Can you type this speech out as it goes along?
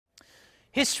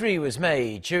History was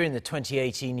made during the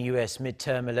 2018 U.S.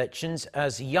 midterm elections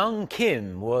as Young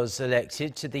Kim was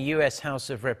elected to the U.S. House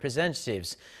of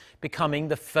Representatives, becoming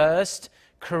the first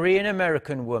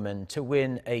Korean-American woman to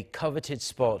win a coveted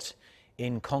spot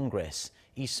in Congress.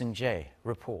 Seung-jae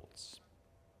reports.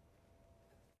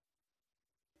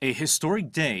 A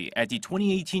historic day at the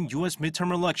 2018 U.S.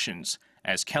 midterm elections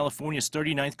as California's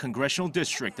 39th congressional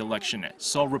district election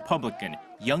saw Republican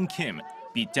Young Kim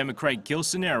beat Democrat Gil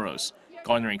Cineros,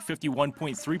 garnering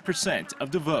 51.3% of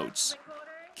the votes.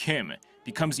 Kim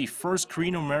becomes the first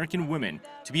Korean-American woman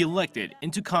to be elected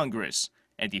into Congress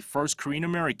and the first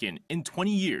Korean-American in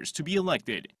 20 years to be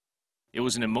elected. It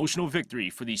was an emotional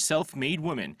victory for the self-made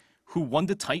woman who won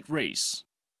the tight race.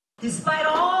 Despite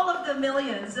all of the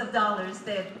millions of dollars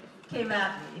that came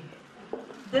at me,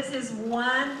 this is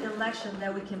one election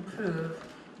that we can prove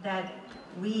that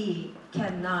we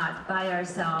cannot buy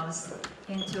ourselves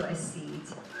into a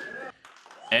seat.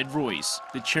 Ed Royce,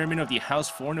 the chairman of the House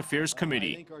Foreign Affairs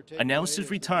Committee, announced his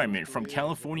retirement from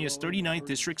California's 39th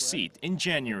district seat in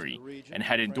January and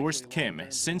had endorsed Kim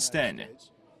since then.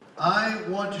 I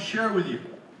want to share with you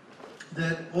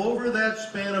that over that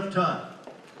span of time,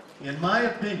 in my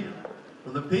opinion, for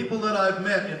the people that I've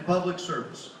met in public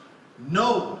service,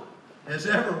 no one has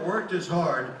ever worked as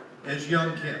hard as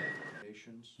Young Kim.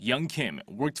 Young Kim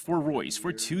worked for Royce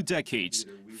for 2 decades,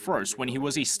 first when he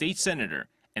was a state senator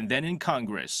and then in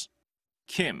Congress.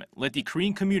 Kim let the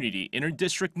Korean community in her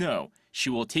district know she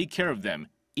will take care of them,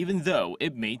 even though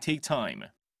it may take time.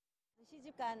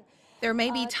 There may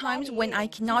be times when I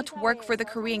cannot work for the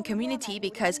Korean community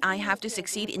because I have to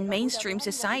succeed in mainstream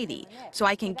society, so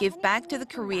I can give back to the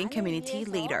Korean community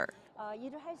later.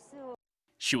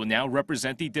 She will now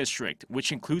represent the district,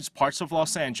 which includes parts of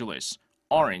Los Angeles,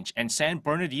 Orange, and San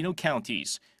Bernardino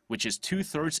counties, which is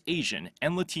 2/3 Asian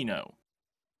and Latino.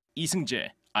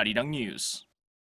 Seung-jae, Arirang News.